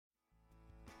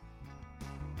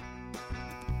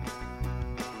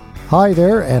Hi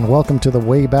there, and welcome to the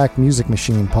Wayback Music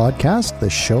Machine podcast, the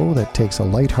show that takes a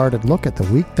lighthearted look at the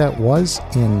week that was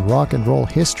in rock and roll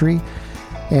history.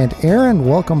 And Aaron,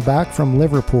 welcome back from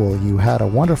Liverpool. You had a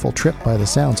wonderful trip by the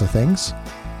sounds of things.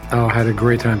 Oh, I had a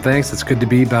great time. Thanks. It's good to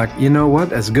be back. You know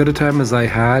what? As good a time as I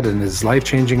had and as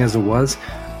life-changing as it was,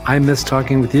 I miss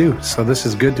talking with you. So this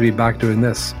is good to be back doing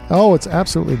this. Oh, it's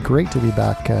absolutely great to be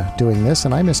back doing this,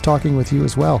 and I miss talking with you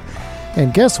as well.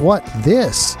 And guess what?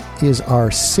 This is our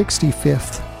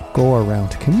 65th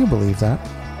go-around. Can you believe that?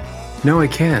 No, I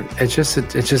can't. It's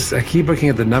just, I keep looking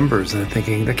at the numbers and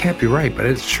thinking, that can't be right, but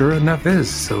it sure enough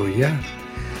is. So, yeah.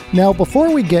 Now,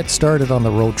 before we get started on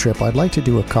the road trip, I'd like to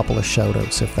do a couple of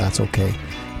shout-outs, if that's okay.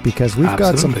 Because we've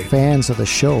got some fans of the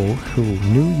show who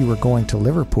knew you were going to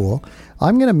Liverpool.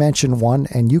 I'm going to mention one,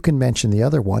 and you can mention the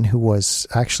other one, who was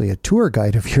actually a tour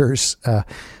guide of yours.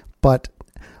 But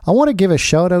I want to give a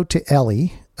shout out to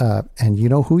Ellie, and you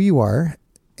know who you are.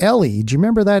 Ellie, do you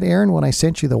remember that, Aaron, when I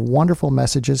sent you the wonderful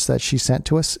messages that she sent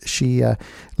to us? She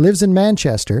lives in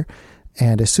Manchester,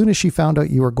 and as soon as she found out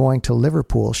you were going to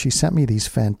Liverpool, she sent me these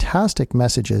fantastic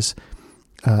messages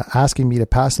asking me to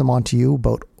pass them on to you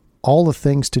about all the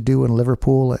things to do in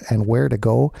Liverpool and where to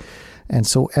go. And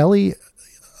so, Ellie,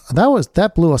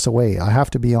 that blew us away, I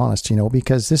have to be honest,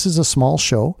 because this is a small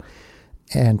show,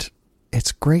 and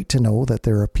it's great to know that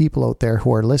there are people out there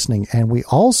who are listening. And we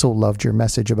also loved your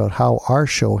message about how our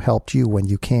show helped you when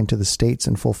you came to the States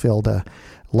and fulfilled a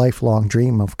lifelong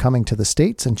dream of coming to the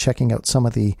States and checking out some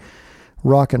of the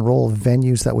rock and roll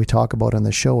venues that we talk about on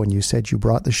the show. And you said you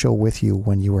brought the show with you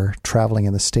when you were traveling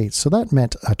in the States. So that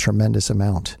meant a tremendous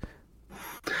amount.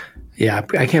 Yeah,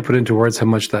 I can't put into words how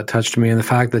much that touched me, and the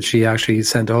fact that she actually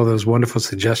sent all those wonderful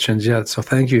suggestions. Yeah, so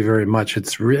thank you very much.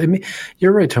 It's really, I mean,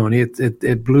 you're right, Tony.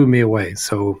 It blew me away.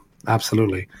 So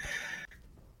absolutely.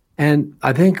 And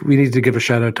I think we need to give a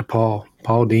shout out to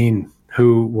Paul Dean,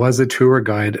 who was a tour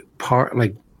guide.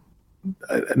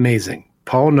 Amazing.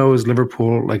 Paul knows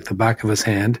Liverpool like the back of his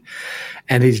hand,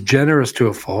 and he's generous to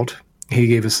a fault. He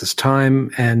gave us his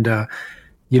time, and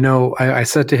I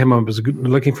said to him I was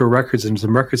looking for records in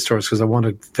some record stores because I want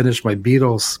to finish my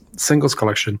Beatles singles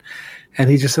collection. And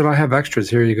he just said, I have extras.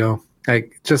 Here you go.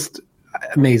 Like, just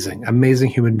amazing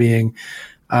human being,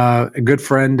 a good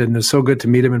friend. And it was so good to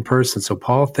meet him in person. So,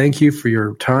 Paul, thank you for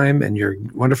your time and your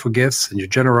wonderful gifts and your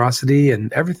generosity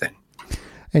and everything.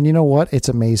 And you know what? It's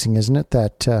amazing, isn't it?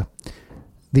 That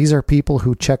these are people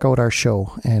who check out our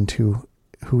show and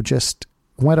who just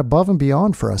went above and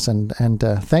beyond for us. And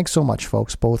thanks so much,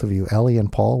 folks, both of you, Ellie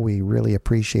and Paul. We really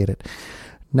appreciate it.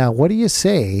 Now, what do you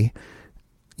say?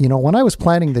 When I was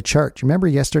planning the chart, you remember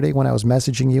yesterday when I was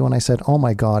messaging you and I said, oh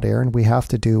my God, Aaron, we have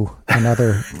to do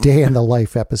another Day in the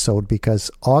Life episode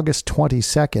because August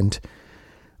 22nd,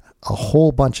 a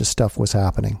whole bunch of stuff was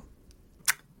happening.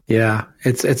 Yeah,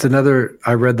 it's another,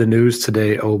 I read the news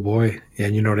today. Oh boy. Yeah,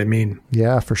 you know what I mean?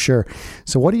 Yeah, for sure.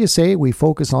 So what do you say we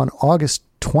focus on August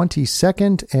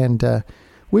 22nd, and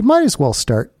we might as well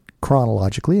start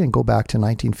chronologically and go back to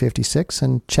 1956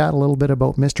 and chat a little bit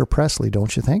about Mr. Presley,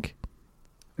 don't you think?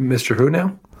 Mr. Who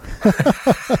now?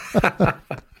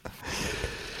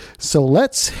 So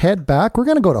let's head back. We're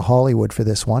going to go to Hollywood for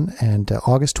this one, and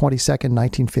August 22nd,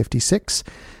 1956,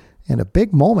 and a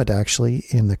big moment actually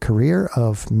in the career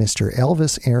of Mr.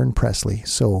 Elvis Aaron Presley.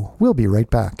 So we'll be right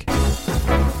back.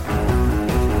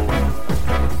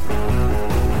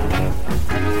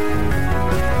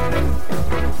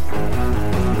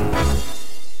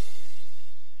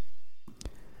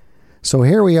 So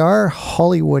here we are,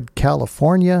 Hollywood,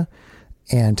 California,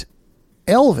 and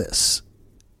Elvis.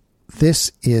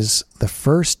 This is the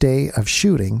first day of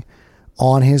shooting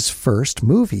on his first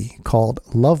movie called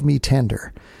Love Me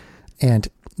Tender. And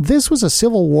this was a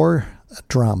Civil War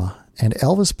drama, and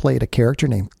Elvis played a character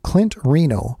named Clint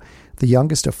Reno, the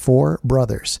youngest of four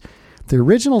brothers. The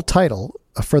original title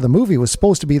for the movie was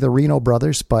supposed to be The Reno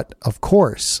Brothers, but of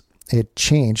course it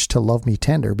changed to Love Me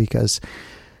Tender because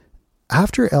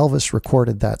after Elvis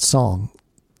recorded that song,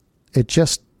 it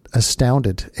just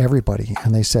astounded everybody.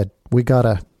 And they said, we got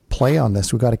to play on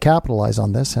this. We got to capitalize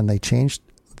on this. And they changed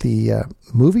the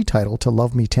movie title to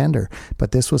Love Me Tender.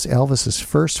 But this was Elvis's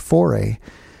first foray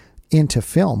into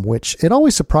film, which it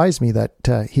always surprised me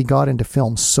that he got into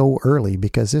film so early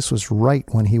because this was right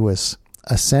when he was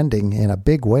ascending in a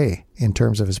big way in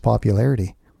terms of his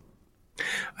popularity.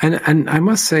 And I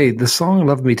must say, the song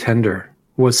Love Me Tender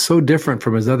was so different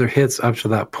from his other hits up to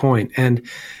that point. And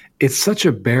it's such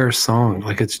a bare song.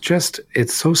 Like, it's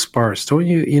so sparse. Don't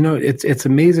you, it's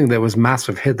amazing that it was a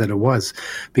massive hit that it was,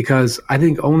 because I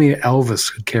think only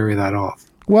Elvis could carry that off.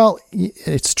 Well,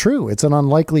 it's true. It's an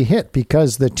unlikely hit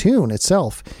because the tune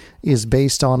itself is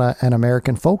based on an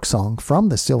American folk song from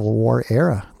the Civil War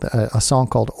era, a song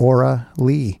called Ora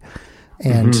Lee.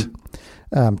 And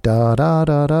da da da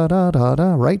da da da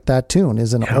da, right? That tune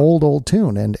is an old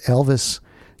tune, and Elvis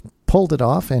pulled it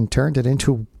off and turned it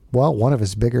into, well, one of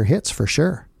his bigger hits for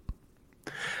sure.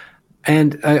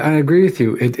 And I agree with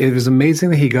you. It was amazing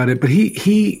that he got it, but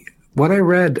he what I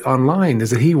read online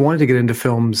is that he wanted to get into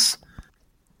films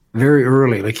very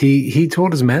early. Like he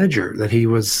told his manager that he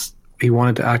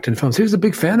wanted to act in films. He was a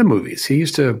big fan of movies. He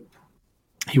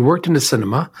worked in the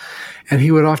cinema, and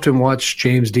he would often watch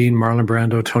James Dean, Marlon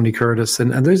Brando, Tony Curtis,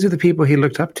 and those are the people he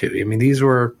looked up to. I mean, these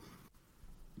were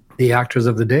the actors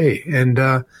of the day. And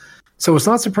so it's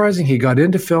not surprising he got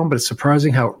into film, but it's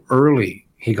surprising how early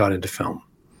he got into film.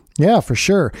 Yeah, for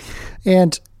sure.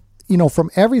 And,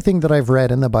 from everything that I've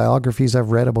read and the biographies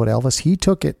I've read about Elvis, he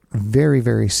took it very,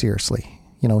 very seriously.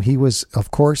 He was, of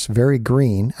course, very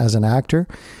green as an actor,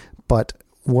 but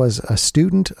was a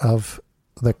student of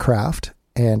the craft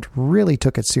and really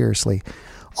took it seriously.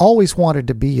 Always wanted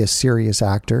to be a serious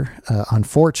actor.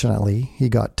 Unfortunately, he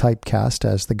got typecast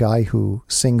as the guy who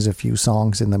sings a few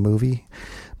songs in the movie,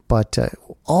 but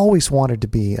always wanted to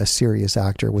be a serious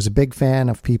actor. Was a big fan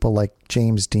of people like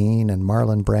James Dean and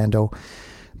Marlon Brando.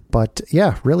 But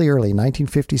yeah, really early,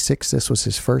 1956, this was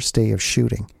his first day of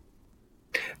shooting.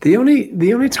 The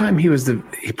only time he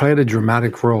played a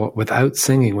dramatic role without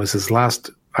singing was his last.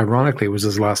 Ironically, it was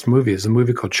his last movie. It's a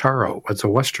movie called Charo. It's a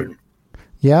Western.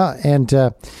 Yeah, and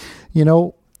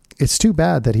it's too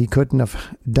bad that he couldn't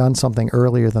have done something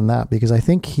earlier than that, because I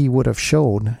think he would have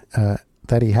shown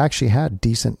that he actually had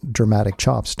decent dramatic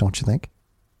chops. Don't you think?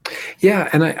 Yeah,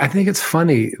 and I think it's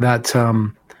funny that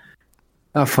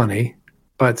not funny,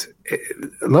 but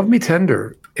Love Me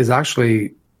Tender is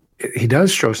actually. He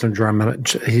does show some drama.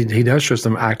 He does show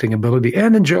some acting ability.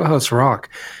 And in Jailhouse Rock,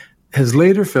 his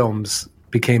later films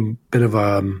became a bit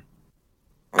of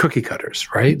cookie cutters,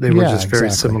 right? They were just very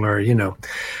similar,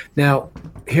 Now,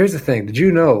 here's the thing. Did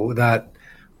you know that,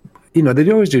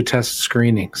 they always do test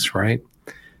screenings, right?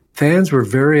 Fans were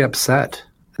very upset.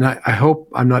 And I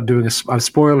hope I'm not doing a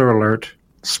spoiler alert.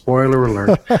 Spoiler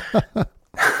alert.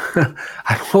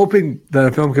 I'm hoping that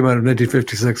a film came out in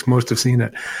 1956. Most have seen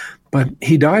it. But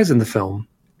he dies in the film,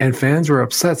 and fans were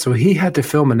upset. So he had to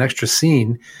film an extra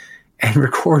scene and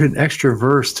record an extra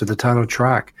verse to the title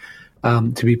track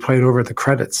to be played over at the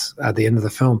credits at the end of the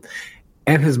film.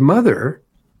 And his mother,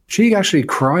 she actually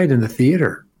cried in the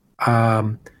theater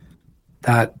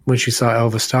that when she saw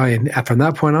Elvis die. And from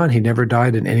that point on, he never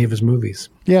died in any of his movies.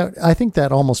 Yeah, I think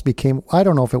that almost became, I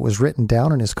don't know if it was written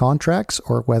down in his contracts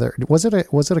or whether, was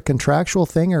it a contractual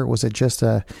thing, or was it just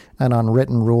an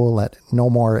unwritten rule that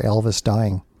no more Elvis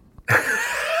dying?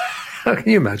 Can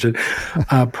you imagine?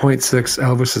 Point 6,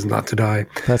 Elvis is not to die.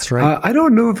 That's right. I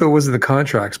don't know if it was in the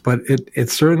contracts, but it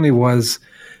certainly was,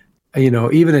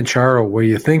 even in Charo, where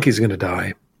you think he's going to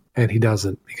die and he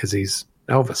doesn't because he's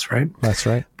Elvis, right? That's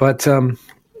right. But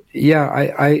yeah,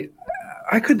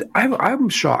 I'm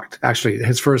shocked, actually,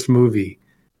 his first movie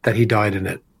that he died in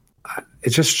it.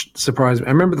 It just surprised me. I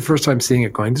remember the first time seeing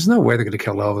it going, there's no way they're going to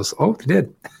kill Elvis. Oh, they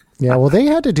did. Yeah, well, they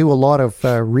had to do a lot of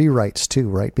rewrites too,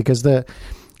 right? Because the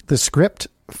script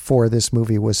for this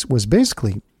movie was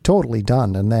basically totally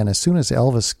done. And then as soon as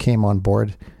Elvis came on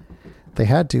board, they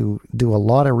had to do a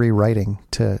lot of rewriting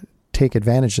to take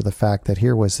advantage of the fact that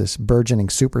here was this burgeoning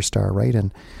superstar, right?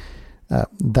 And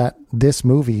that this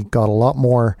movie got a lot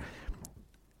more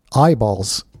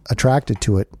eyeballs attracted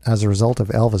to it as a result of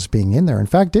Elvis being in there. In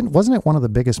fact, wasn't it one of the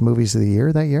biggest movies of the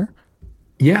year that year?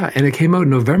 Yeah, and it came out in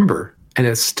November, and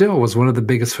it still was one of the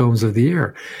biggest films of the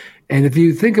year. And if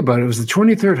you think about it, it was the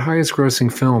 23rd highest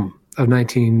grossing film of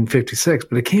 1956,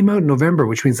 but it came out in November,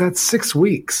 which means that's 6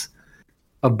 weeks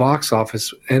of box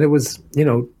office. And it was,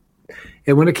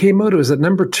 and when it came out, it was at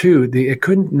number 2. It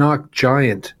couldn't knock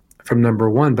Giant from number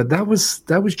 1, but that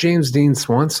was James Dean's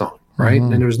swan song, right?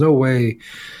 Mm-hmm. And there was no way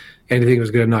anything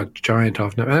was going to knock Giant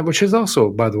off, which is also,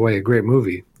 by the way, a great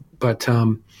movie. But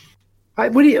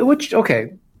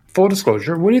okay, full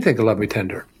disclosure, what do you think of Love Me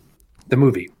Tender, the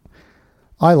movie?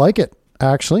 I like it,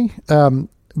 actually.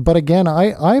 But again,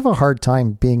 I have a hard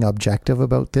time being objective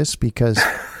about this because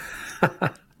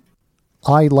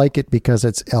I like it because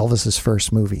it's Elvis's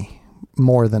first movie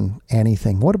more than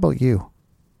anything. What about you?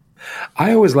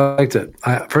 I always liked it.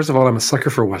 First of all, I'm a sucker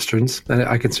for Westerns, and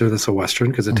I consider this a Western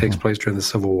because it takes place during the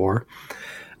Civil War.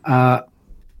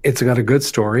 It's got a good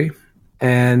story.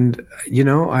 And,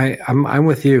 I'm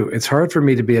with you. It's hard for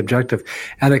me to be objective.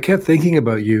 And I kept thinking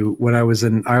about you when I was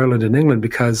in Ireland and England,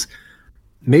 because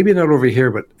maybe not over here,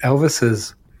 but Elvis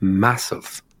is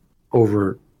massive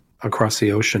over across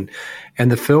the ocean.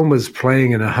 And the film was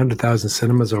playing in 100,000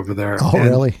 cinemas over there. Oh,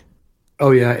 really?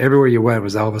 Oh, yeah. Everywhere you went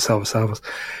was Elvis, Elvis, Elvis.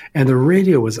 And the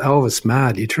radio was Elvis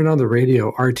mad. You turn on the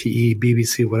radio, RTE,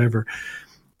 BBC, whatever.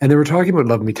 And they were talking about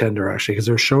Love Me Tender, actually, because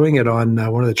they were showing it on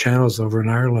one of the channels over in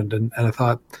Ireland. And I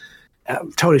thought,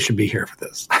 Tony should be here for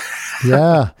this.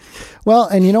 Yeah. Well,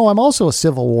 and I'm also a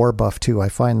Civil War buff, too. I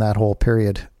find that whole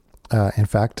period. In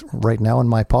fact, right now in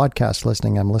my podcast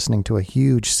listening, I'm listening to a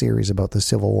huge series about the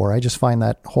Civil War. I just find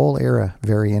that whole era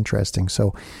very interesting.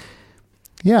 So,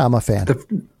 yeah, I'm a fan.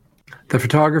 The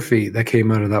photography that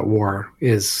came out of that war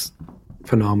is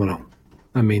phenomenal.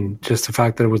 I mean, just the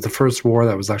fact that it was the first war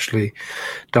that was actually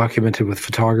documented with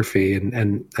photography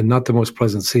and not the most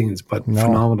pleasant scenes, but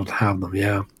phenomenal to have them.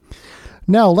 Yeah.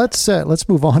 Now let's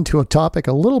move on to a topic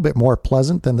a little bit more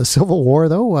pleasant than the Civil War,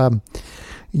 though.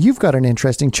 You've got an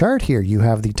interesting chart here. You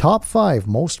have the top 5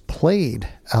 most played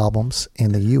albums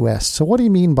in the U.S. So what do you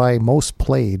mean by most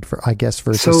played,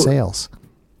 versus sales?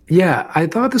 Yeah, I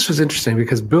thought this was interesting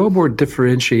because Billboard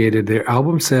differentiated their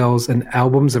album sales and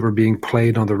albums that were being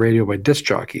played on the radio by disc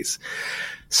jockeys.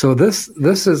 So this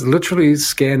is literally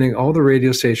scanning all the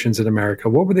radio stations in America.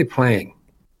 What were they playing?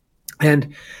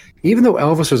 And even though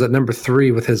Elvis was at number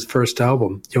 3 with his first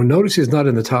album, you'll notice he's not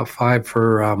in the top 5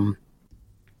 for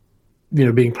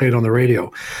being played on the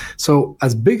radio. So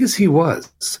as big as he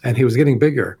was, and he was getting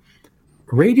bigger,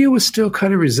 radio was still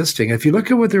kind of resisting. If you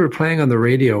look at what they were playing on the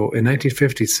radio in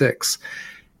 1956,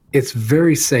 it's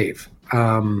very safe.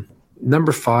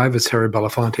 Number 5 is Harry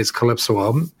Belafonte's Calypso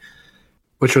album,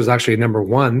 which was actually number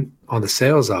 1 on the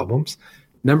sales albums.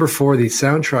 Number 4, the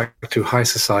soundtrack to High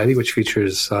Society, which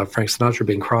features Frank Sinatra,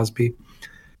 Bing Crosby.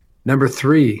 Number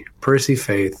 3, Percy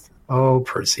Faith. Oh,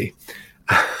 Percy.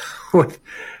 With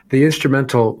the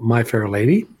instrumental My Fair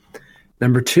Lady.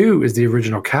 Number 2 is the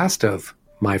original cast of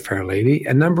My Fair Lady.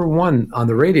 And number 1 on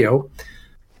the radio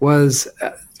was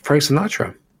Frank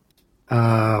Sinatra.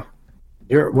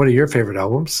 One of your favorite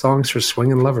albums, Songs for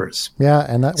Swingin' Lovers. Yeah,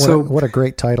 and what a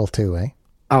great title too, eh?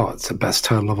 Oh, it's the best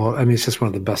title of all. I mean, it's just one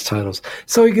of the best titles.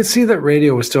 So you can see that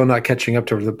radio was still not catching up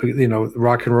to the,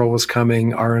 rock and roll was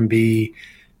coming, R&B.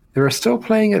 They were still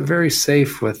playing it very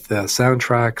safe with the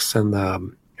soundtracks and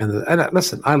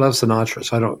listen, I love Sinatra,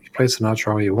 so you play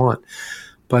Sinatra all you want.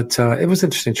 But it was an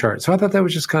interesting chart. So I thought that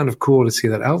was just kind of cool to see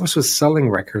that Elvis was selling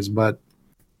records, but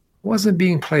wasn't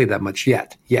being played that much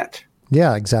yet.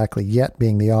 Yeah, exactly. Yet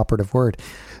being the operative word.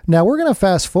 Now we're going to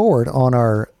fast forward on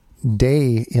our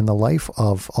day in the life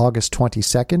of August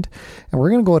 22nd, and we're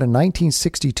going to go to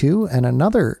 1962 and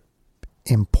another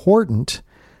important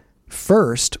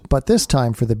first, but this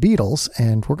time for the Beatles.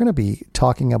 And we're going to be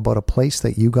talking about a place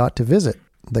that you got to visit,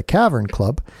 the Cavern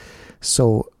Club.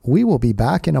 So we will be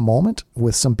back in a moment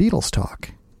with some Beatles talk.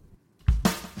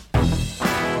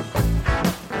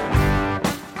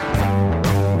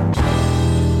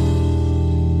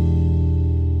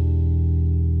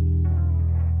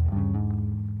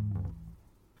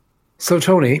 So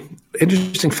Tony,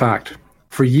 interesting fact.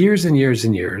 For years and years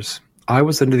and years, I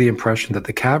was under the impression that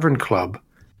the Cavern Club,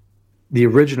 the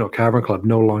original Cavern Club,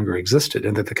 no longer existed,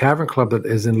 and that the Cavern Club that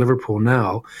is in Liverpool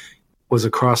now was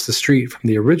across the street from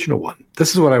the original one.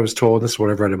 This is what I was told. This is what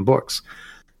I've read in books.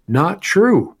 Not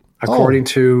true, according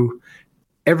to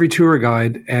every tour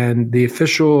guide and the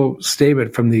official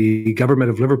statement from the government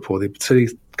of Liverpool, the city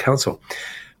council.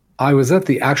 I was at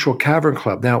the actual Cavern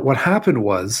Club. Now, what happened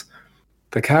was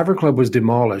the Cavern Club was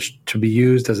demolished to be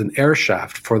used as an air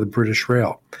shaft for the British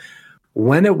Rail.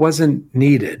 When it wasn't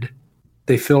needed,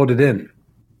 they filled it in.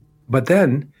 But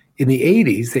then, in the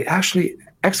 80s, they actually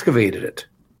excavated it.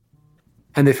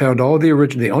 And they found all the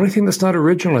original. The only thing that's not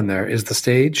original in there is the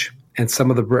stage and some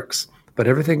of the bricks. But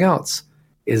everything else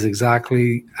is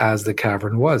exactly as the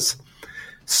cavern was.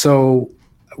 So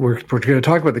we're going to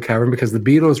talk about the cavern because the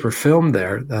Beatles were filmed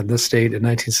there at this state in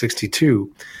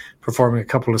 1962, performing a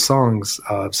couple of songs,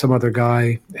 Some Other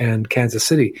Guy and Kansas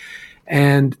City.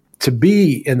 And to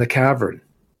be in the cavern,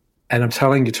 and I'm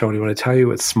telling you, Tony, when I tell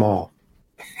you it's small,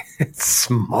 it's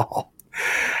small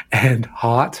and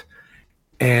hot.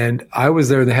 And I was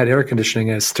there, they had air conditioning,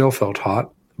 and it still felt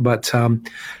hot. But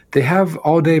they have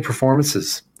all-day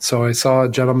performances. So I saw a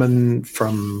gentleman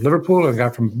from Liverpool and a guy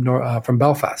from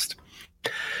Belfast.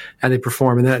 And they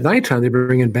perform. And then at nighttime, they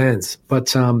bring in bands.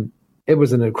 But it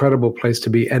was an incredible place to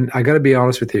be. And I got to be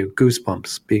honest with you,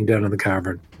 goosebumps being down in the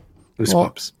cavern.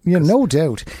 Goosebumps. Well, yeah, no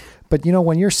doubt. But,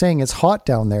 when you're saying it's hot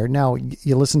down there, now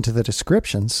you listen to the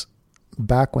descriptions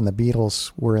back when the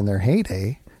Beatles were in their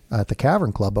heyday at the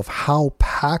Cavern Club of how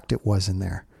packed it was in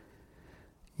there.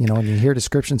 And you hear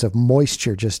descriptions of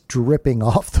moisture just dripping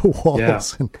off the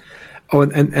walls. Yeah. Oh,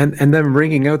 and them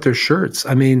wringing out their shirts.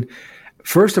 I mean,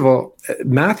 first of all,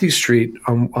 Matthew Street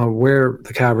on where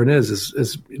the cavern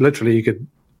is literally you could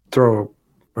throw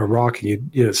a rock and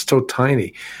it's so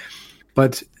tiny.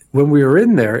 But when we were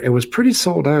in there, it was pretty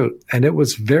sold out, and it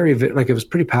was it was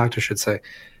pretty packed, I should say.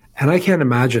 And I can't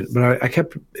imagine, but I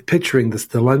kept picturing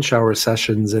the lunch hour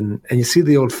sessions, and you see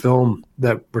the old film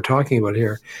that we're talking about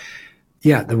here.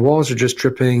 Yeah, the walls are just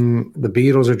dripping, the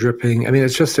Beatles are dripping. I mean,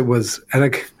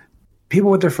 people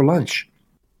went there for lunch,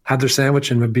 had their sandwich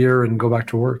and a beer, and go back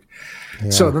to work.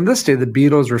 Yeah. So on this day, the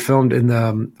Beatles were filmed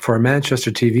for a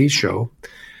Manchester TV show,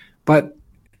 but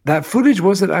that footage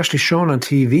wasn't actually shown on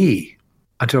TV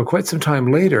until quite some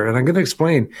time later. And I'm going to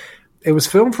explain. It was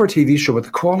filmed for a TV show, but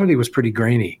the quality was pretty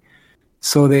grainy.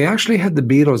 So they actually had the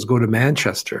Beatles go to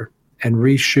Manchester and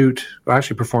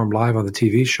actually perform live on the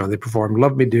TV show. They performed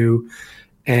Love Me Do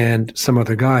and some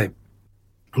other guy.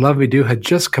 Love Me Do had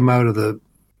just come out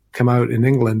in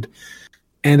England,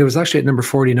 and it was actually at number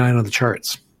 49 on the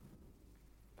charts.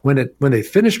 When they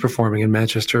finished performing in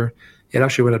Manchester, it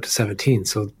actually went up to 17.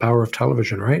 So the power of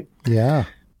television, right? Yeah.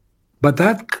 But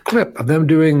that clip of them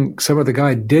doing Some Other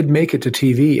Guy did make it to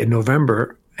TV in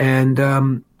November, and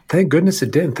thank goodness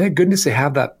it did. Thank goodness they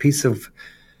have that piece of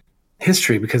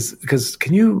history because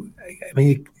the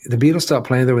Beatles stopped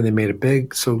playing there when they made it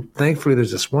big. So thankfully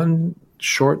there's this one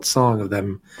short song of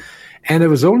them, and it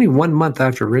was only 1 month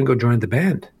after Ringo joined the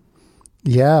band.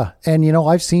 Yeah, and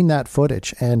I've seen that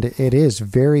footage, and it is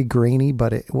very grainy,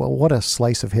 but what a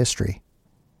slice of history.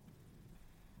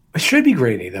 It should be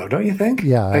grainy, though, don't you think?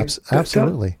 Yeah,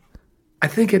 absolutely. I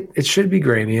think it should be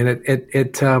grainy, and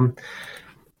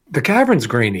the cavern's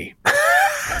grainy.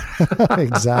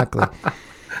 Exactly.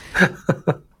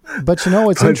 But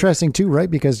it's interesting too,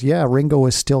 right? Because Ringo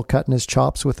was still cutting his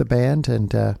chops with the band,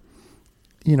 and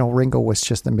Ringo was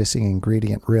just the missing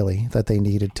ingredient, really, that they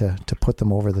needed to put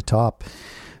them over the top.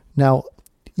 Now,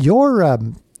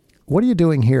 what are you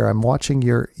doing here? I'm watching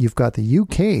you've got the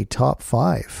UK top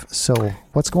 5. So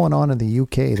what's going on in the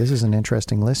UK? This is an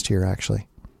interesting list here, actually.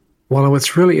 Well, it's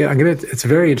very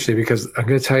interesting because I'm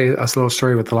going to tell you a little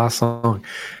story with the last song.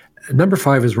 Number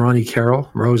 5 is Ronnie Carroll,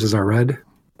 Roses Are Red,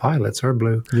 Violets Are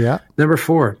Blue. Yeah. Number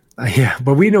 4,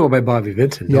 but we know about Bobby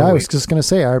Vinton. Yeah, I was just going to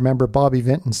say, I remember Bobby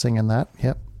Vinton singing that.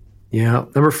 Yep. Yeah.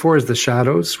 Number 4 is The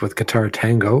Shadows with Guitar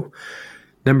Tango.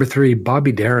 Number 3,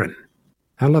 Bobby Darin.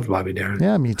 I love Bobby Darin.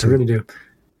 Yeah, me too. I really do.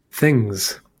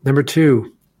 Things. Number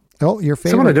 2. Oh, your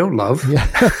favorite. Someone I don't love. Yeah.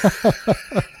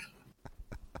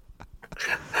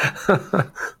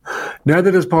 Neither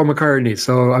does Paul McCartney,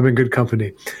 so I'm in good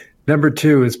company. Number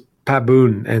 2 is Pat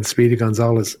Boone and Speedy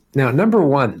Gonzalez. Now, number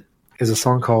 1 is a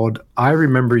song called I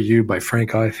Remember You by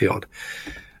Frank Ifield.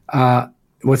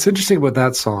 What's interesting about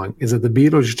that song is that the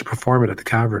Beatles used to perform it at the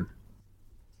Cavern.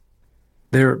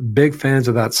 They're big fans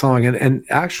of that song. And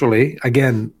actually,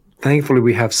 again, thankfully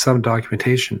we have some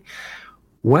documentation.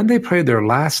 When they played their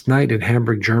last night in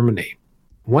Hamburg, Germany,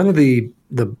 one of the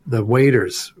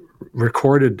waiters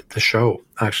recorded the show,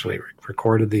 actually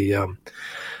recorded the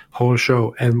whole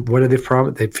show. And what did they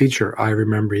promise? They feature I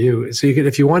Remember You. So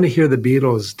if you want to hear the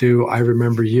Beatles do I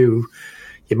Remember You,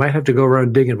 you might have to go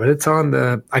around digging, but it's on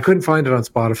I couldn't find it on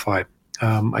Spotify.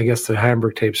 I guess the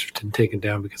Hamburg tapes have been taken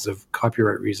down because of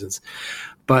copyright reasons,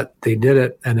 but they did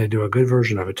it, and they do a good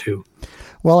version of it too.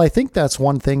 Well, I think that's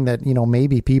one thing that,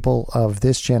 maybe people of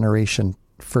this generation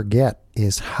forget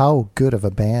is how good of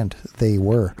a band they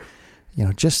were.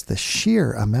 Just the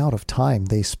sheer amount of time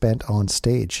they spent on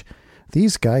stage.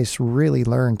 These guys really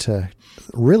learned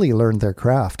their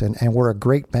craft and were a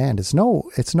great band. It's no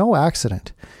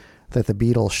accident that the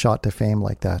Beatles shot to fame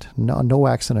like that. No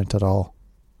accident at all.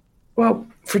 Well,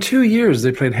 for 2 years,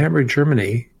 they played Hamburg,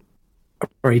 Germany,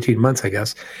 or 18 months, I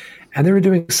guess, and they were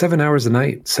doing 7 hours a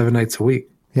night, 7 nights a week.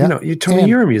 Yeah. Tony,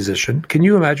 you're a musician. Can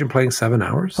you imagine playing 7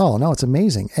 hours? Oh, no, it's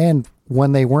amazing. And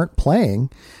when they weren't playing,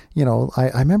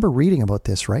 I remember reading about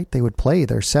this, right? They would play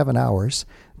their 7 hours.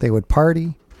 They would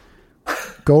party,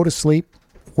 go to sleep,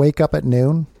 wake up at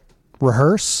noon,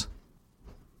 rehearse,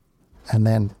 and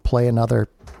then play another.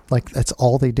 That's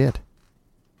all they did.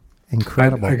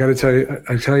 Incredible. I got to tell you,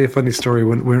 I'll tell you a funny story.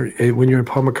 When you're in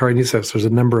Paul McCartney's house, there's a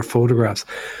number of photographs.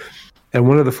 And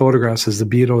one of the photographs is the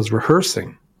Beatles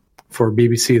rehearsing for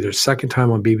BBC, their second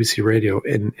time on BBC Radio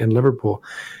in Liverpool.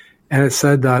 And it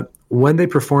said that when they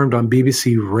performed on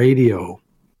BBC Radio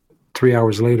 3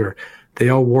 hours later, they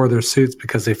all wore their suits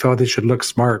because they felt they should look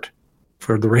smart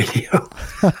for the radio.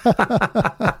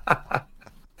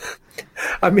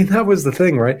 I mean, that was the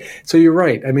thing, right? So you're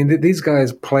right. I mean, these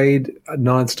guys played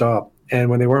nonstop. And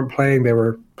when they weren't playing, they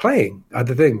were playing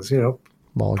other things, Well,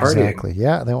 partying. Exactly.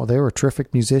 Yeah, they were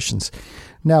terrific musicians.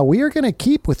 Now, we are going to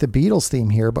keep with the Beatles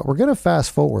theme here, but we're going to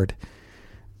fast forward.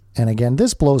 And again,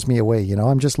 this blows me away. You know,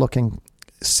 I'm just looking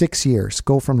 6 years.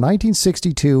 Go from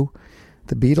 1962,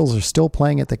 the Beatles are still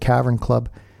playing at the Cavern Club,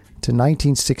 to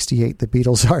 1968, the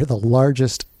Beatles are the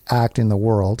largest act in the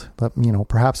world, you know,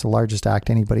 perhaps the largest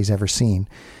act anybody's ever seen.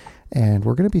 And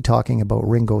we're going to be talking about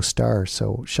Ringo Starr.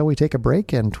 So shall we take a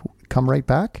break and come right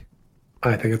back?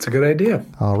 I think it's a good idea.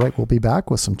 All right, we'll be back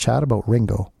with some chat about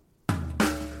Ringo.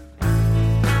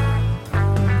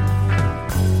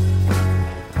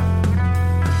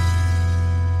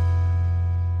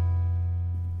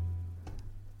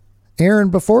 Aaron,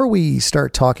 before we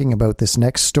start talking about this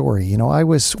next story, you know,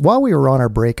 while we were on our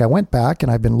break, I went back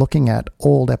and I've been looking at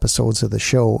old episodes of the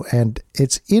show, and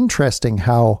it's interesting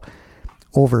how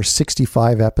over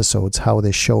 65 episodes, how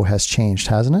this show has changed,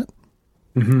 hasn't it?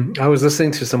 Mm-hmm. I was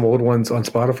listening to some old ones on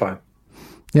Spotify.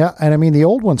 Yeah, and I mean, the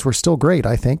old ones were still great,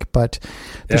 I think, but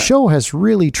the show has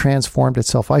really transformed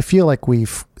itself. I feel like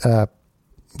we've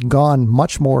gone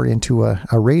much more into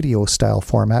a radio style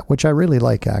format, which I really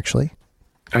like, actually.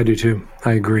 I do too.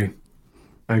 I agree.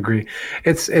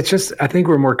 It's just, I think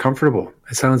we're more comfortable.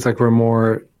 It sounds like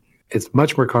it's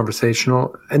much more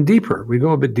conversational and deeper. We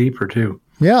go a bit deeper too.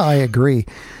 Yeah, I agree.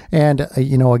 And,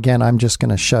 you know, again, I'm just going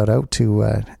to shout out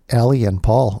to Ellie and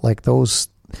Paul, like those,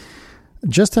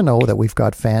 just to know that we've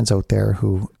got fans out there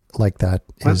who like that.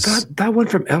 That one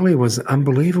from Ellie was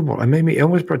unbelievable. It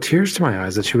almost brought tears to my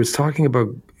eyes that she was talking about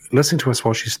listening to us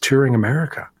while she's touring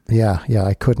America. Yeah,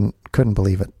 I couldn't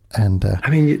believe it. And I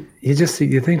mean, you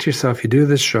think to yourself, you do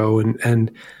this show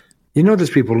and you know there's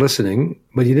people listening,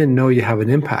 but you didn't know you have an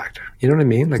impact. You know what I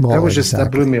mean? Like that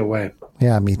blew me away.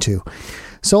 Yeah, me too.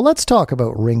 So let's talk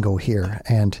about Ringo here.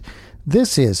 And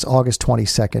this is August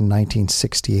 22nd,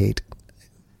 1968.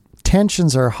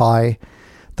 Tensions are high.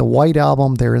 The White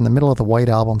Album, they're in the middle of the White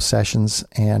Album sessions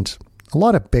and a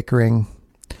lot of bickering.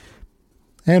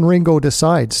 And Ringo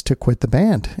decides to quit the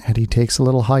band and he takes a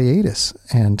little hiatus.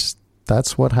 And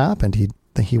that's what happened.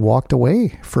 He walked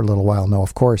away for a little while. Now,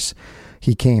 of course,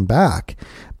 he came back,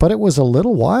 but it was a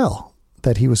little while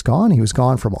that he was gone. He was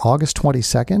gone from August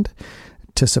 22nd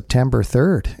to September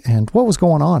 3rd. And what was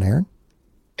going on, Aaron?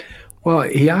 Well,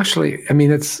 he actually, I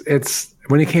mean, it's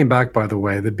when he came back, by the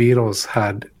way, the Beatles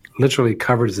had literally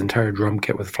covered his entire drum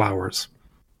kit with flowers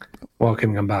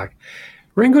welcoming him back.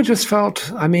 Ringo just felt,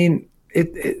 I mean,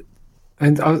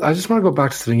 and I just want to go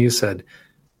back to something you said.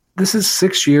 This is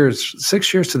 6 years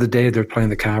to the day they're playing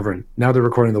the Cavern. Now they're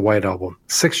recording the White Album.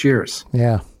 6 years.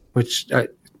 Yeah. Which,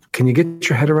 can you get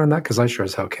your head around that? Because I sure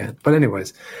as hell can't. But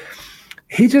anyways,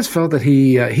 he just felt that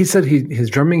he said his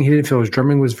drumming, he didn't feel his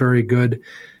drumming was very good.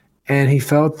 And he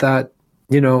felt that,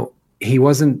 you know, he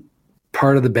wasn't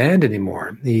part of the band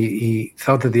anymore. He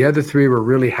felt that the other three were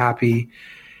really happy.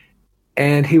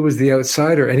 And he was the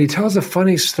outsider. And he tells a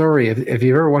funny story. If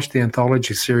you've ever watched the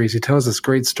anthology series, he tells this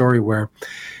great story where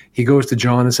he goes to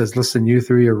John and says, listen, you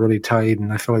three are really tight,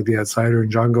 and I feel like the outsider.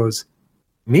 And John goes,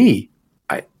 me?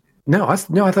 No, I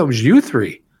thought it was you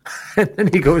three. And then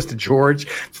he goes to George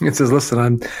and says,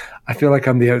 listen, I feel like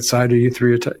I'm the outsider. You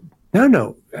three are tight.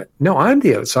 No, I'm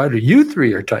the outsider. You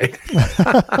three are tight.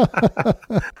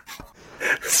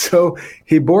 So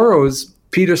he borrows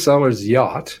Peter Sellers'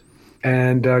 yacht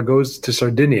and goes to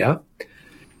Sardinia.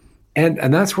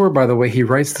 And that's where, by the way, he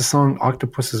writes the song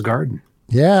Octopus's Garden.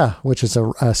 Yeah, which is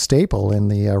a staple in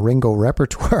the Ringo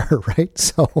repertoire, right?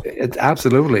 So it's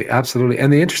absolutely.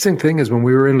 And the interesting thing is when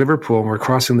we were in Liverpool and we're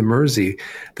crossing the Mersey,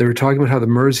 they were talking about how the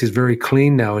Mersey is very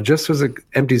clean now. And just as it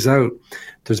empties out,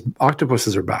 there's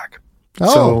octopuses are back.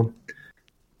 Oh. So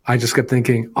I just kept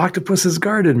thinking, Octopus's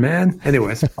Garden, man.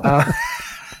 Anyways. Yeah,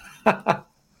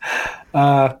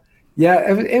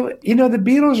 you know, the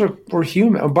Beatles were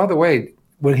human. Oh, by the way,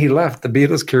 when he left, the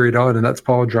Beatles carried on, and that's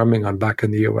Paul drumming on Back in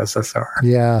the USSR.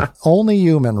 Yeah, only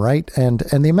human, right? And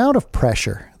the amount of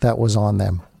pressure that was on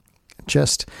them,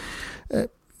 just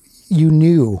you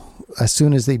knew as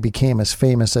soon as they became as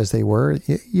famous as they were,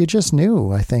 you just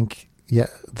knew. I think,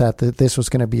 that this was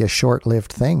going to be a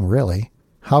short-lived thing. Really,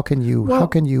 how can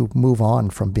you move on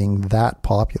from being that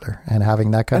popular and having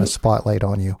that kind of spotlight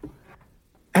on you?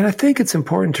 And I think it's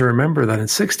important to remember that in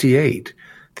 '68,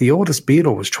 the oldest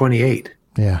Beatle was 28.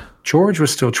 Yeah. George was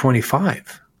still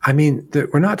 25. I mean,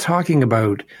 we're not talking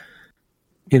about,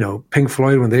 you know, Pink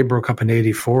Floyd when they broke up in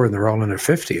 '84 and they're all in their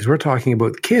 50s. We're talking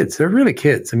about kids. They're really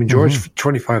kids. I mean, George,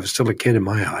 25, is still a kid in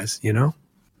my eyes, you know?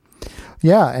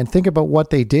 Yeah, and think about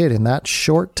what they did in that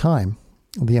short time,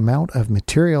 the amount of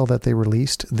material that they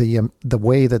released, the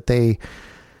way that they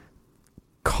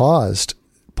caused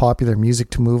popular music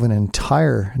to move in an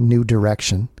entire new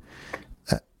direction.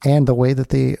 and the way that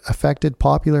they affected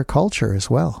popular culture as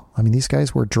well. I mean, these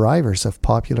guys were drivers of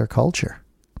popular culture.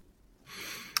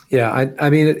 Yeah, I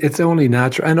mean, it's only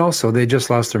natural. And also, they just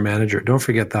lost their manager. Don't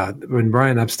forget that. When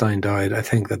Brian Epstein died, I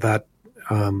think that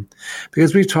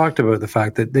because we've talked about the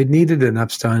fact that they needed an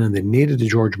Epstein and they needed a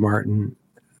George Martin.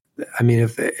 I mean,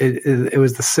 if it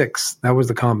was the six, that was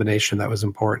the combination that was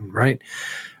important, right?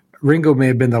 Ringo may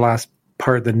have been the last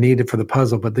part that needed for the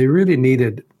puzzle, but they really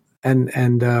needed an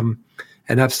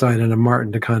Epstein and a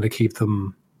Martin to kind of keep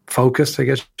them focused, I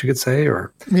guess you could say.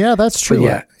 Or yeah, that's true.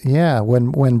 Yeah.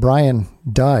 When Brian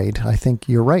died, I think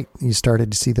you're right. You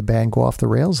started to see the band go off the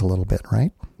rails a little bit,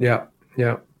 right? Yeah.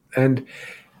 And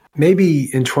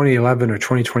maybe in 2011 or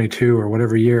 2022 or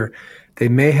whatever year, they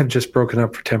may have just broken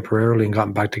up temporarily and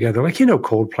gotten back together, like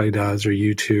Coldplay does, or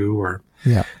U2, or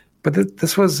yeah. But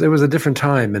it was a different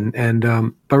time, and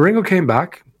but Ringo came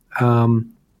back,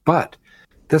 but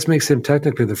this makes him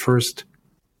technically the first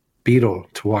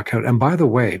Beatle to walk out. And by the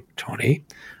way, Tony,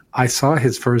 I saw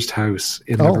his first house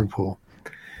in Liverpool.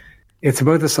 It's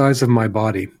about the size of my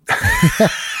body.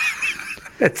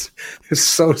 It's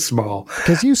so small.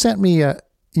 Because you sent me a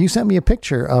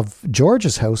picture of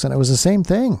George's house, and it was the same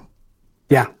thing.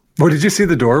 Yeah. Well, did you see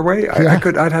the doorway? Yeah. I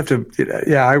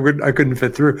couldn't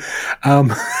fit through.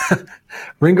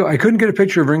 Ringo, I couldn't get a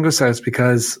picture of Ringo's house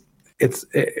because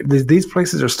these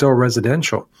places are still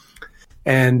residential.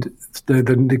 And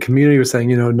the community was saying,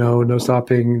 no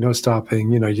stopping,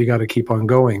 you got to keep on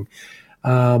going.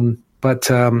 It's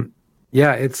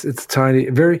tiny,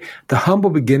 the humble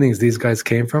beginnings these guys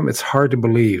came from. It's hard to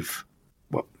believe.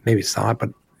 Well, maybe it's not, but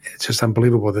it's just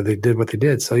unbelievable that they did what they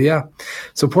did. So yeah.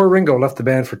 So poor Ringo left the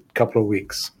band for a couple of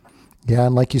weeks. Yeah.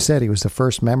 And like you said, he was the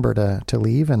first member to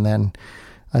leave. And then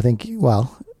I think,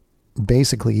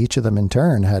 basically each of them in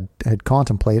turn had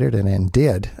contemplated and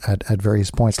did at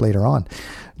various points later on.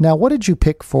 Now, what did you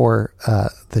pick for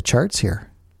the charts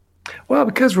here? Well,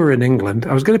 because we're in England,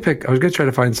 I was going to try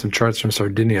to find some charts from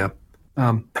Sardinia.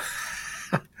 No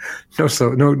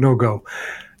go.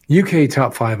 UK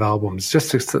top 5 albums.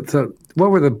 Just what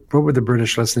were the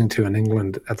British listening to in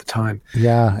England at the time?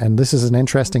 Yeah, and this is an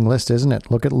interesting list, isn't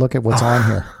it? Look at what's on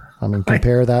here. I mean,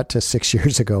 compare that to 6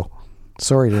 years ago.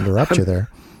 Sorry to interrupt you there.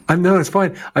 No, it's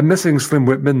fine. I'm missing Slim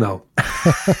Whitman though.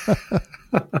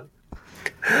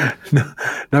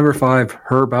 Number 5,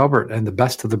 Herb Alpert and the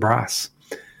Best of the Brass.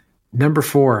 Number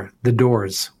 4, The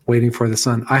Doors, Waiting for the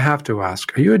Sun. I have to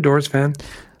ask, are you a Doors fan?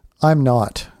 I'm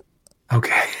not.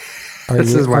 Okay.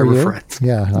 This is why we're friends.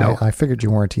 Yeah, no. I figured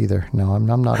you weren't either. No, I'm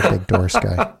not a big Doors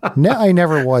guy. I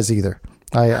never was either.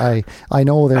 I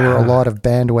know there were a lot of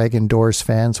bandwagon Doors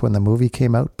fans when the movie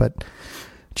came out, but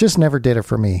just never did it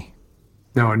for me.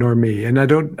 No, nor me. And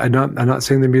I'm not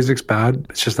saying the music's bad.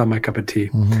 It's just not my cup of tea.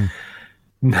 Mm-hmm.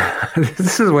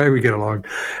 This is the way we get along.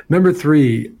 Number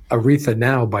 3, Aretha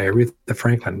Now by Aretha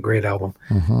Franklin. Great album.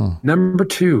 Mm-hmm. Number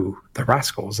 2, The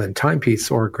Rascals and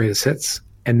Timepiece or Greatest Hits.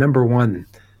 And number 1,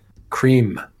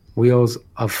 Cream, Wheels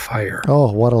of Fire.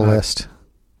 Oh, what a list.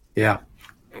 Yeah.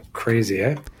 Crazy,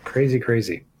 eh?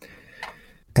 Crazy.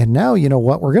 And now, you know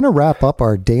what? We're going to wrap up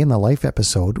our Day in the Life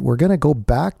episode. We're going to go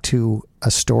back to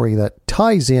a story that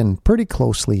ties in pretty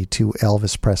closely to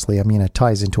Elvis Presley. I mean, it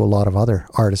ties into a lot of other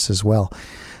artists as well.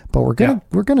 But we're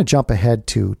going to jump ahead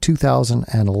to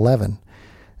 2011,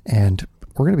 and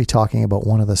we're going to be talking about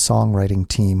one of the songwriting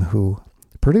team who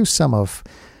produced some of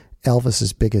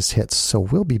Elvis's biggest hits. So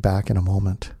we'll be back in a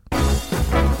moment.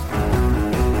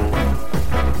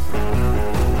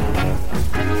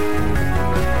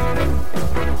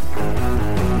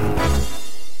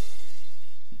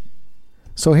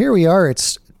 So here we are,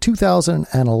 it's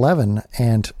 2011,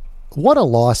 and what a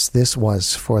loss this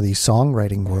was for the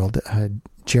songwriting world.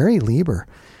 Jerry Leiber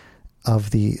of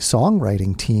the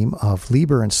songwriting team of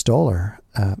Leiber and Stoller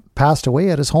passed away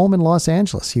at his home in Los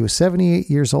Angeles. He was 78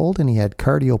 years old and he had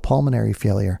cardiopulmonary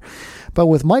failure. But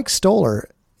with Mike Stoller,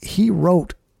 he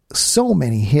wrote so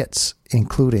many hits,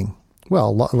 including,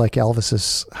 well, like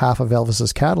half of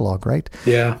Elvis's catalog, right?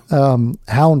 Yeah.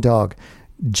 Hound Dog,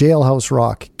 Jailhouse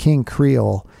Rock, King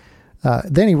Creole.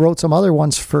 Then he wrote some other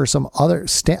ones for some other...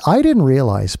 I didn't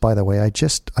realize, by the way, I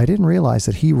didn't realize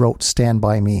that he wrote Stand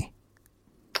By Me.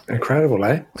 Incredible,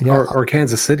 eh? Yeah. Or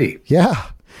Kansas City. Yeah.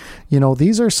 You know,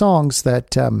 these are songs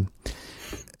that...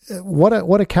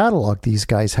 what a catalog these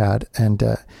guys had. And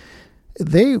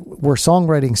they were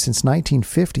songwriting since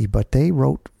 1950, but they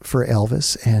wrote for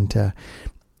Elvis. And...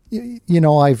 you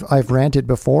know, I've ranted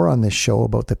before on this show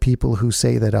about the people who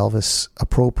say that Elvis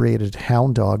appropriated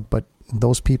Hound Dog, but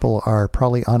those people are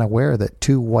probably unaware that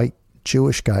 2 white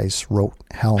Jewish guys wrote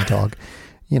Hound Dog.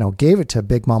 gave it to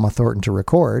Big Mama Thornton to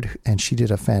record, and she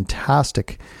did a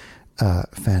fantastic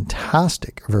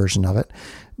version of it.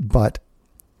 But,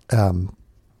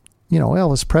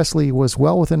 Elvis Presley was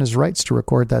well within his rights to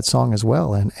record that song as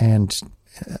well, and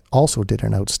also did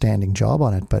an outstanding job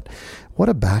on it. But what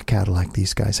a back catalog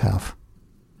these guys have.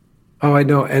 Oh, I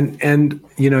know. And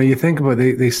you think about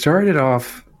it, they started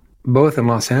off both in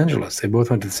Los Angeles. They both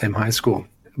went to the same high school.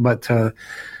 But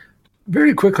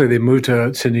very quickly they moved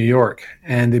to New York,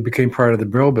 and they became part of the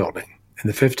Brill Building in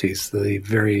the 50s, the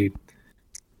very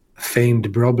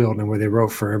famed Brill Building where they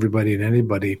wrote for everybody and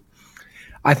anybody.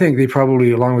 I think they probably,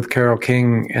 along with Carole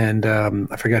King and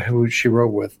I forget who she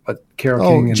wrote with, but Carole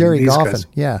King and Jerry these Goffin. guys.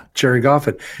 Yeah. Jerry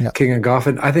Goffin. Yep. King and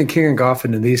Goffin. I think King and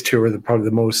Goffin and these two were probably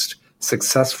the most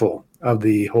successful of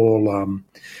the whole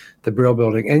the Brill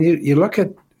Building. And you look at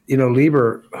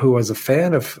Lieber, who was a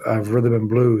fan of rhythm and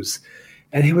blues,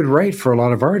 and he would write for a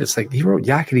lot of artists. Like he wrote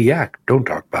Yakety Yak, Don't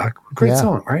Talk Back. Great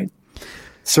song, right?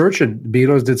 Searchin',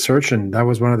 Beatles did Searchin'. That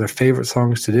was one of their favorite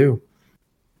songs to do.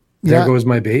 There Goes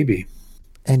My Baby.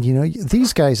 And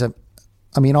these guys,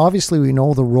 obviously we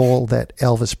know the role that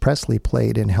Elvis Presley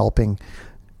played in helping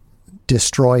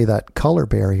destroy that color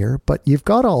barrier, but you've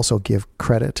got to also give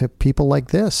credit to people like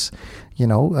this,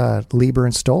 Lieber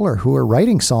and Stoller, who are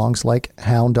writing songs like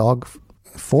Hound Dog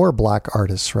for black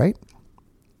artists, right?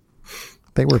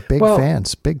 They were big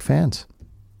fans. Big fans.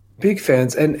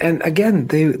 And again,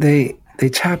 they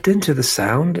tapped into the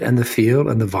sound and the feel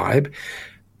and the vibe.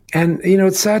 And,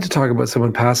 it's sad to talk about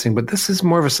someone passing, but this is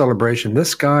more of a celebration.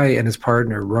 This guy and his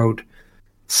partner wrote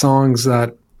songs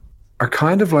that are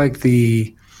kind of like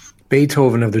the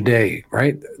Beethoven of the day,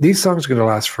 right? These songs are going to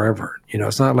last forever.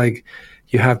 It's not like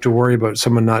you have to worry about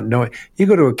someone not knowing. You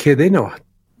go to a kid, they know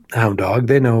Hound Dog.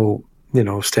 They know,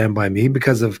 Stand By Me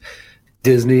because of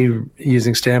Disney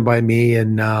using Stand By Me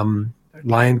and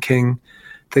Lion King,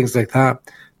 things like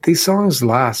that. These songs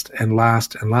last and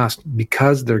last and last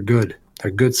because they're good. They're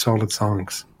good, solid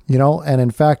songs. And in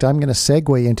fact, I'm going to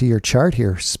segue into your chart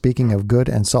here. Speaking of good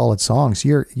and solid songs,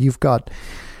 you've got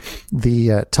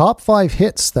the top 5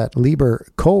 hits that Lieber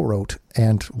co-wrote,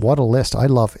 and what a list. I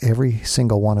love every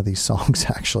single one of these songs,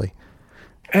 actually.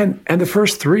 And the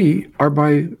first 3 are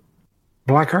by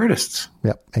black artists.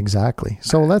 Yep, exactly.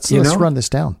 So let's run this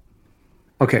down.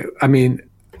 Okay.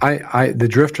 The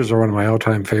Drifters are one of my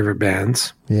all-time favorite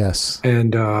bands. Yes.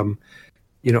 And,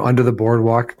 Under the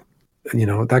Boardwalk,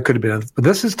 that could have been, but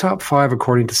this is top 5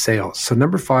 according to sales. So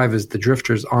number 5 is the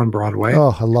Drifters on Broadway.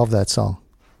 Oh, I love that song.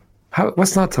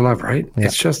 What's not to love, right? Yeah.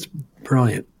 It's just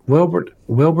brilliant.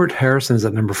 Wilbert Harrison's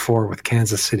at number 4 with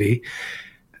Kansas City.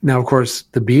 Now, of course,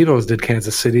 the Beatles did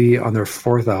Kansas City on their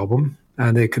 4th album,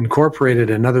 and they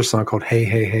incorporated another song called Hey,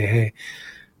 Hey, Hey, Hey.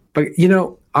 But,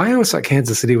 I always thought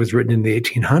Kansas City was written in the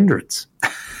 1800s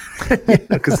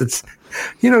because it's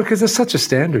such a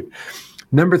standard.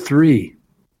 Number 3,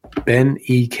 Ben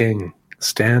E. King,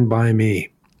 Stand By Me.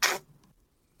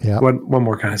 Yeah. What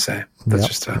more can I say? That's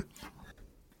just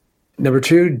number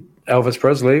 2, Elvis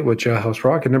Presley with Jailhouse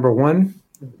Rock. And number 1,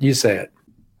 you say it.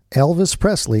 Elvis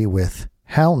Presley with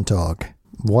Hound Dog.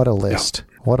 What a list.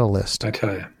 Yeah. What a list. I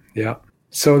tell you. Yeah.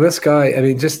 So this guy,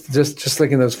 just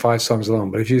looking at those 5 songs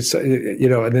alone, but if you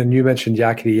and then you mentioned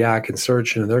Yakety Yak and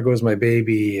Searchin', and There Goes My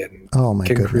Baby, and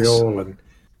King Creole, and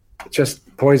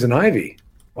just Poison Ivy.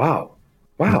 Wow.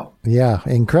 Yeah,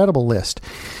 incredible list.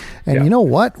 And you know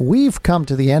what? We've come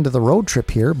to the end of the road trip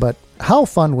here, but how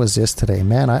fun was this today,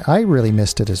 man? I really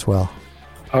missed it as well.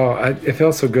 Oh, it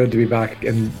felt so good to be back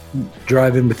and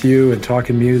driving with you and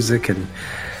talking music and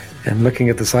looking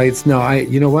at the sights. No,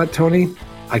 you know what, Tony?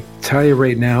 I tell you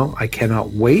right now, I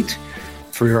cannot wait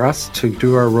for us to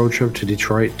do our road trip to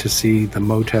Detroit to see the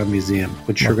Motown Museum,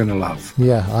 which you're going to love.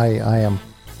 Yeah, I am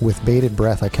with bated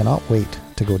breath. I cannot wait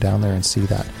to go down there and see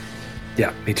that.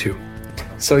 Yeah, me too.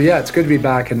 So it's good to be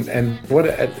back. And where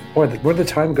did the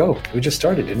time go? We just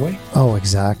started, didn't we? Oh,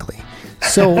 exactly.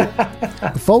 So,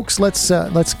 folks, let's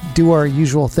do our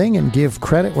usual thing and give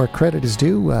credit where credit is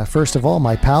due. First of all,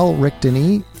 my pal Rick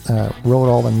Denis wrote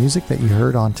all the music that you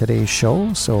heard on today's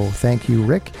show. So thank you,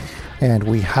 Rick. And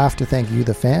we have to thank you,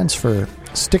 the fans, for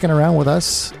sticking around with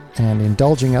us and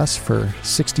indulging us for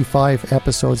 65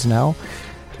 episodes now.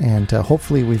 And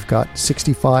hopefully we've got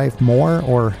 65 more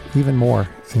or even more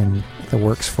in the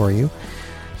works for you.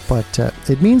 But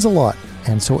it means a lot.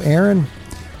 And so, Aaron,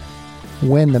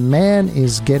 when the man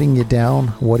is getting you down,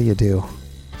 what do?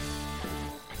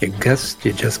 You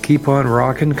just keep on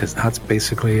rocking, because that's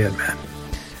basically it, man.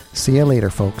 See you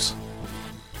later, folks.